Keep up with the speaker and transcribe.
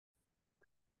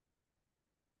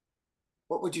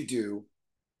What would you do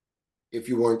if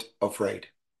you weren't afraid?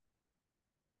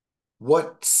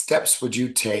 What steps would you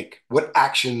take? What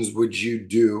actions would you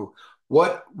do?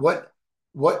 What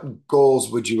goals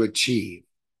would you achieve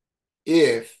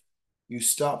if you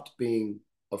stopped being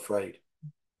afraid?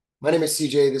 My name is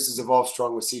CJ. This is Evolve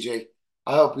Strong with CJ.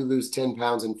 I help you lose 10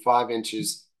 pounds and 5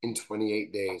 inches in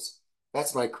 28 days.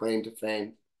 That's my claim to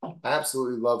fame. I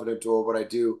absolutely love and adore what I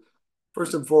do.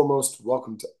 First and foremost,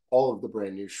 welcome to all of the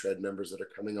brand new Shred members that are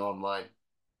coming online.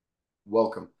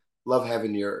 Welcome. Love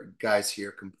having your guys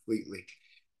here completely.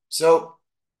 So,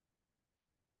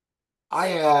 I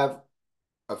have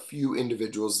a few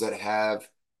individuals that have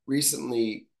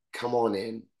recently come on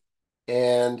in,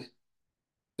 and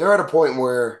they're at a point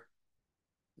where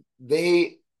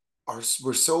they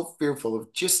were so fearful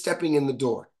of just stepping in the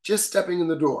door,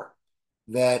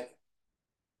 that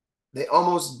they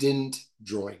almost didn't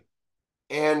join.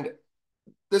 And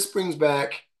this brings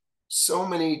back so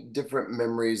many different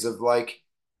memories of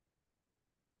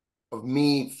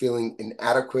me feeling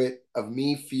inadequate, of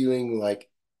me feeling like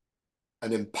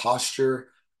an imposter,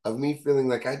 of me feeling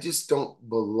like I just don't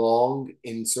belong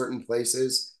in certain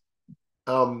places.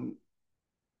 Um,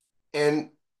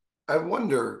 and I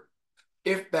wonder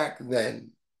if back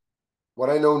then, what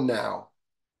I know now,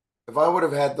 if I would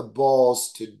have had the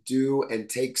balls to do and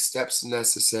take steps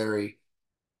necessary,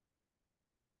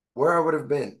 where I would have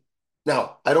been.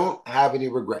 Now, I don't have any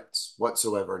regrets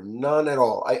whatsoever, none at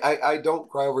all. I don't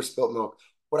cry over spilt milk.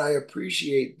 What I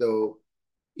appreciate though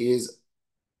is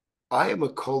I am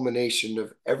a culmination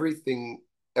of everything,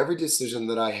 every decision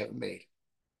that I have made.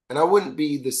 And I wouldn't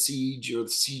be the Siege or the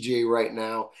CJ right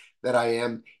now that I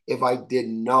am if I did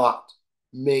not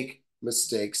make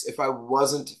mistakes, if I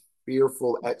wasn't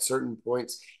fearful at certain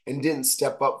points and didn't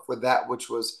step up for that which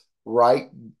was right,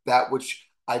 that which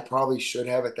I probably should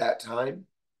have at that time.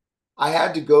 I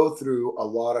had to go through a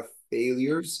lot of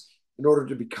failures in order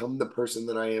to become the person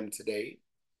that I am today.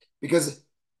 Because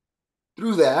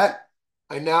through that,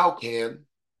 I now can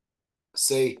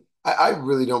say, I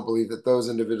really don't believe that those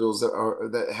individuals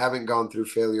that haven't gone through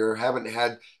failure, haven't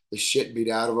had the shit beat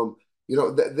out of them,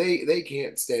 they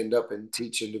can't stand up and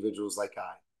teach individuals like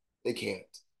I. They can't,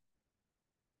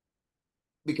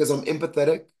 because I'm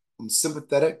empathetic, I'm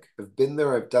sympathetic. I've been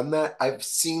there, I've done that. I've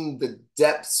seen the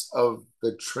depths of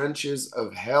the trenches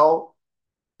of hell,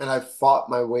 and I've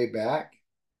fought my way back.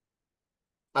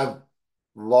 I've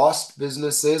lost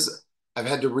businesses. I've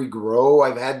had to regrow.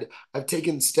 I've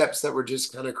taken steps that were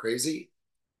just kind of crazy.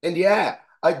 And yeah,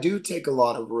 I do take a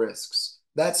lot of risks.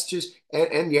 That's just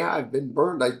and yeah, I've been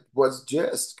burned. I was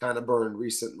just kind of burned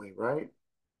recently, right?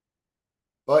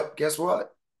 But guess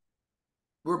what?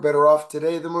 We're better off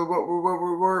today than we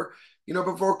were,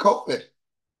 before COVID.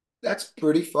 That's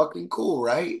pretty fucking cool,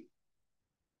 right?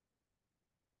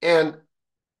 And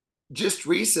just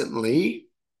recently,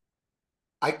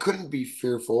 I couldn't be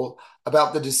fearful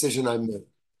about the decision I made.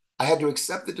 I had to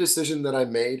accept the decision that I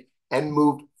made and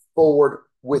move forward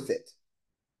with it.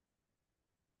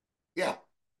 Yeah,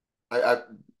 I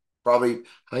probably,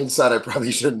 hindsight, I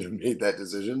probably shouldn't have made that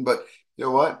decision, but you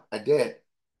know what? I did,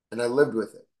 and I lived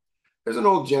with it. There's an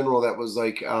old general that was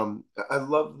like, I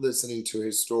love listening to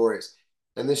his stories.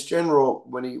 And this general,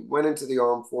 when he went into the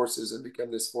armed forces and became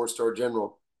this four-star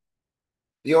general,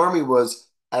 the army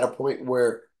was at a point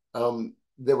where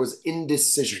there was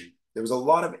indecision. There was a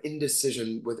lot of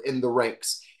indecision within the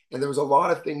ranks, and there was a lot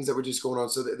of things that were just going on.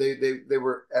 So they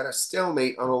were at a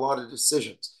stalemate on a lot of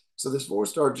decisions. So this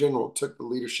four-star general took the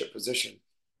leadership position,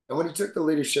 and when he took the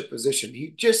leadership position,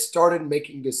 he just started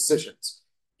making decisions.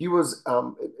 He was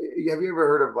have you ever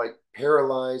heard of like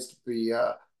paralyzed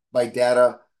by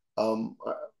data? Um,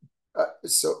 uh,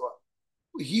 so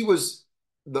he was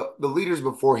the leaders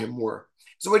before him were.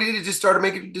 So what he did, he just started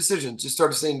making decisions, just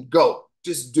started saying, "Go,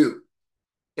 just do."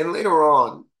 And later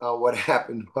on, what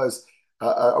happened was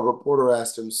a reporter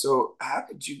asked him, "So how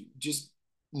did you just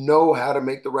know how to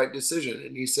make the right decision?"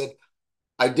 And he said,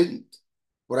 "I didn't.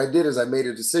 What I did is I made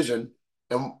a decision,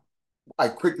 and I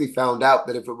quickly found out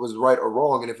that if it was right or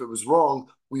wrong, and if it was wrong,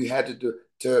 we had to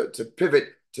to pivot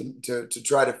to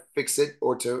try to fix it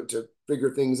or to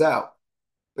figure things out."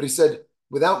 But he said,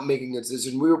 without making a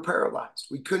decision, we were paralyzed.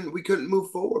 We couldn't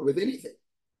move forward with anything.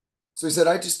 So he said,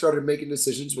 I just started making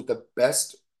decisions with the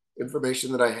best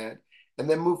information that I had and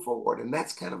then move forward. And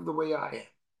that's kind of the way I am.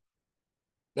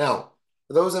 Now,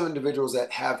 for those individuals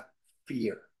that have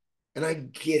fear, and I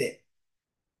get it,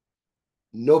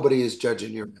 nobody is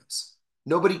judging your mess.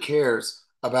 Nobody cares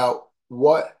about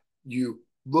what you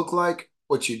look like,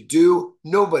 what you do.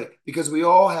 Nobody, because we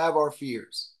all have our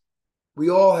fears. We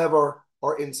all have our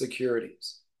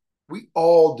insecurities. We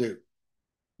all do.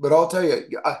 But I'll tell you,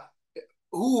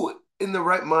 who in the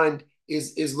right mind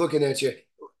is looking at you?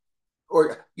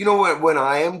 Or you know what? When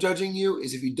I am judging you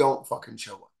is if you don't fucking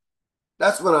show up.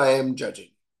 That's when I am judging.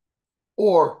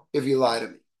 Or if you lie to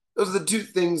me. Those are the two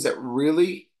things that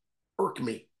really irk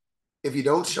me. If you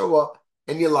don't show up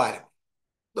and you lie to me.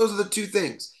 Those are the two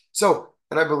things. So,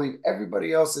 and I believe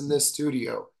everybody else in this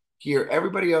studio here,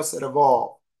 everybody else that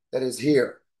evolved that is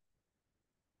here,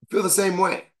 feel the same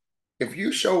way. If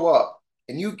you show up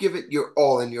and you give it your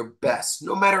all and your best,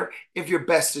 no matter if your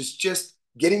best is just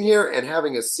getting here and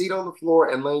having a seat on the floor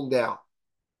and laying down,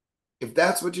 if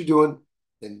that's what you're doing,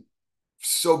 then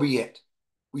so be it.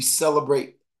 We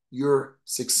celebrate your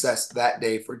success that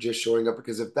day for just showing up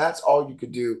because if that's all you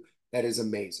could do, that is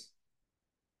amazing.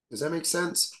 Does that make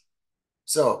sense?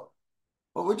 So,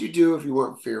 what would you do if you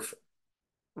weren't fearful?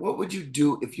 What would you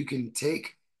do if you can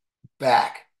take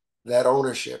back that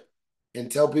ownership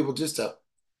and tell people just to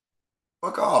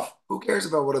fuck off? Who cares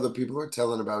about what other people are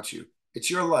telling about you? It's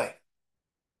your life.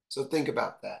 So think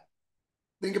about that.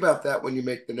 Think about that when you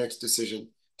make the next decision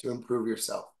to improve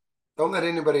yourself. Don't let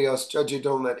anybody else judge you.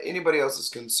 Don't let anybody else's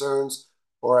concerns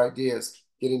or ideas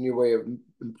get in your way of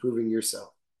improving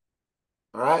yourself.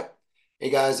 All right? Hey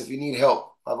guys, if you need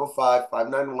help, 505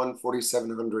 591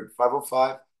 4700.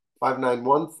 505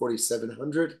 591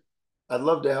 4700. I'd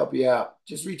love to help you out.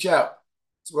 Just reach out.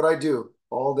 It's what I do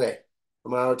all day.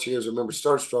 From my out tears, remember,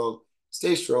 start strong,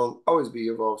 stay strong, always be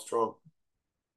evolved strong.